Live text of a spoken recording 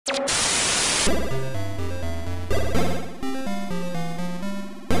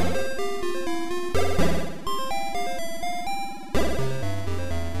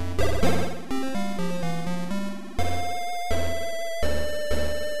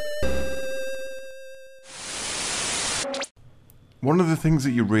One of the things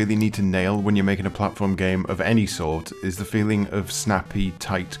that you really need to nail when you're making a platform game of any sort is the feeling of snappy,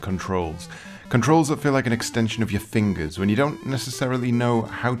 tight controls. Controls that feel like an extension of your fingers when you don't necessarily know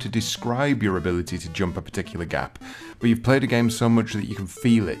how to describe your ability to jump a particular gap, but you've played a game so much that you can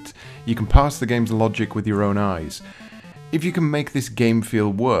feel it. You can parse the game's logic with your own eyes. If you can make this game feel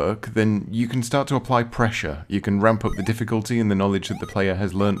work, then you can start to apply pressure. You can ramp up the difficulty and the knowledge that the player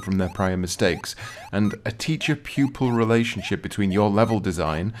has learnt from their prior mistakes, and a teacher-pupil relationship between your level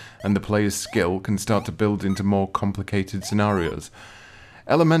design and the player's skill can start to build into more complicated scenarios.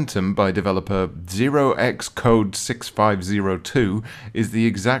 Elementum by developer 0xcode6502 is the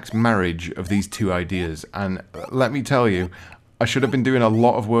exact marriage of these two ideas, and let me tell you, I should have been doing a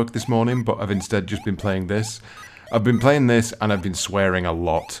lot of work this morning, but I've instead just been playing this. I've been playing this and I've been swearing a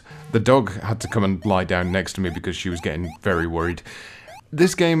lot. The dog had to come and lie down next to me because she was getting very worried.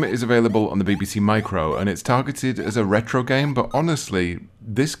 This game is available on the BBC Micro and it's targeted as a retro game, but honestly,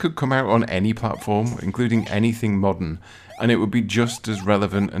 this could come out on any platform, including anything modern, and it would be just as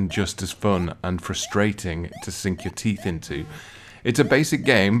relevant and just as fun and frustrating to sink your teeth into. It's a basic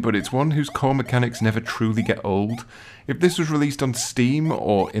game, but it's one whose core mechanics never truly get old. If this was released on Steam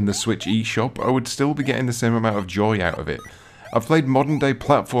or in the Switch eShop, I would still be getting the same amount of joy out of it. I've played modern day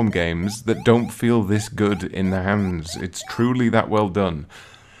platform games that don't feel this good in the hands. It's truly that well done.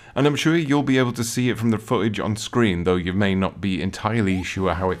 And I'm sure you'll be able to see it from the footage on screen, though you may not be entirely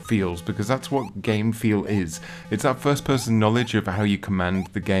sure how it feels, because that's what game feel is. It's that first person knowledge of how you command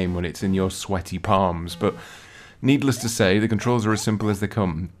the game when it's in your sweaty palms, but needless to say, the controls are as simple as they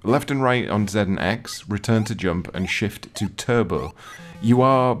come. Left and right on Z and X, return to jump, and shift to turbo. You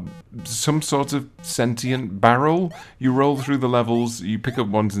are some sort of sentient barrel. You roll through the levels, you pick up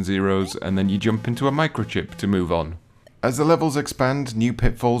ones and zeros, and then you jump into a microchip to move on. As the levels expand, new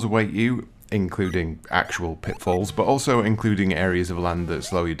pitfalls await you, including actual pitfalls, but also including areas of land that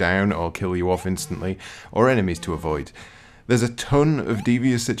slow you down or kill you off instantly, or enemies to avoid. There's a ton of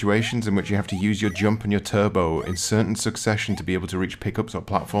devious situations in which you have to use your jump and your turbo in certain succession to be able to reach pickups or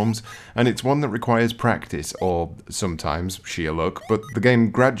platforms, and it's one that requires practice, or sometimes sheer luck, but the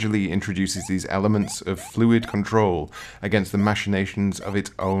game gradually introduces these elements of fluid control against the machinations of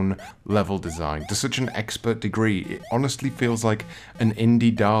its own level design to such an expert degree, it honestly feels like an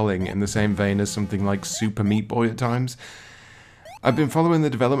indie darling in the same vein as something like Super Meat Boy at times. I've been following the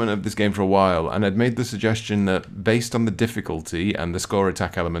development of this game for a while, and I'd made the suggestion that, based on the difficulty and the score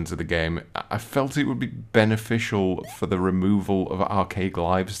attack elements of the game, I felt it would be beneficial for the removal of arcade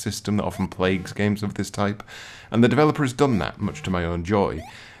live system that often plagues games of this type, and the developer has done that, much to my own joy.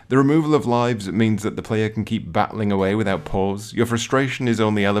 The removal of lives means that the player can keep battling away without pause. Your frustration is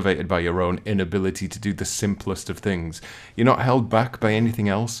only elevated by your own inability to do the simplest of things. You're not held back by anything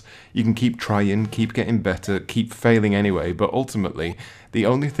else. You can keep trying, keep getting better, keep failing anyway, but ultimately, the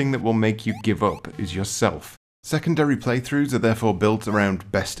only thing that will make you give up is yourself. Secondary playthroughs are therefore built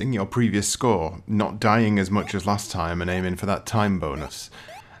around besting your previous score, not dying as much as last time and aiming for that time bonus.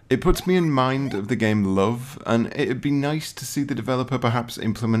 It puts me in mind of the game Love, and it'd be nice to see the developer perhaps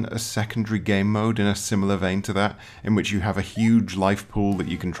implement a secondary game mode in a similar vein to that, in which you have a huge life pool that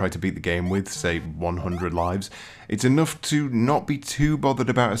you can try to beat the game with, say 100 lives. It's enough to not be too bothered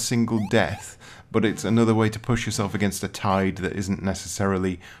about a single death, but it's another way to push yourself against a tide that isn't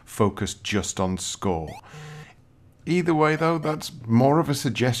necessarily focused just on score. Either way though, that's more of a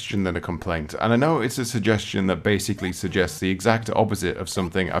suggestion than a complaint, and I know it's a suggestion that basically suggests the exact opposite of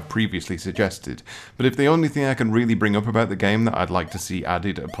something I've previously suggested, but if the only thing I can really bring up about the game that I'd like to see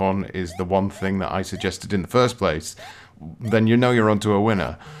added upon is the one thing that I suggested in the first place, then you know you're onto a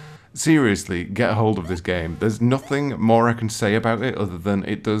winner. Seriously, get a hold of this game. There's nothing more I can say about it other than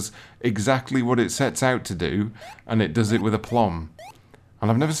it does exactly what it sets out to do, and it does it with aplomb. And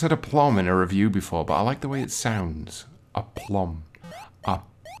I've never said aplomb in a review before, but I like the way it sounds. Aplomb.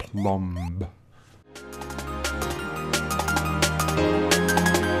 Aplomb.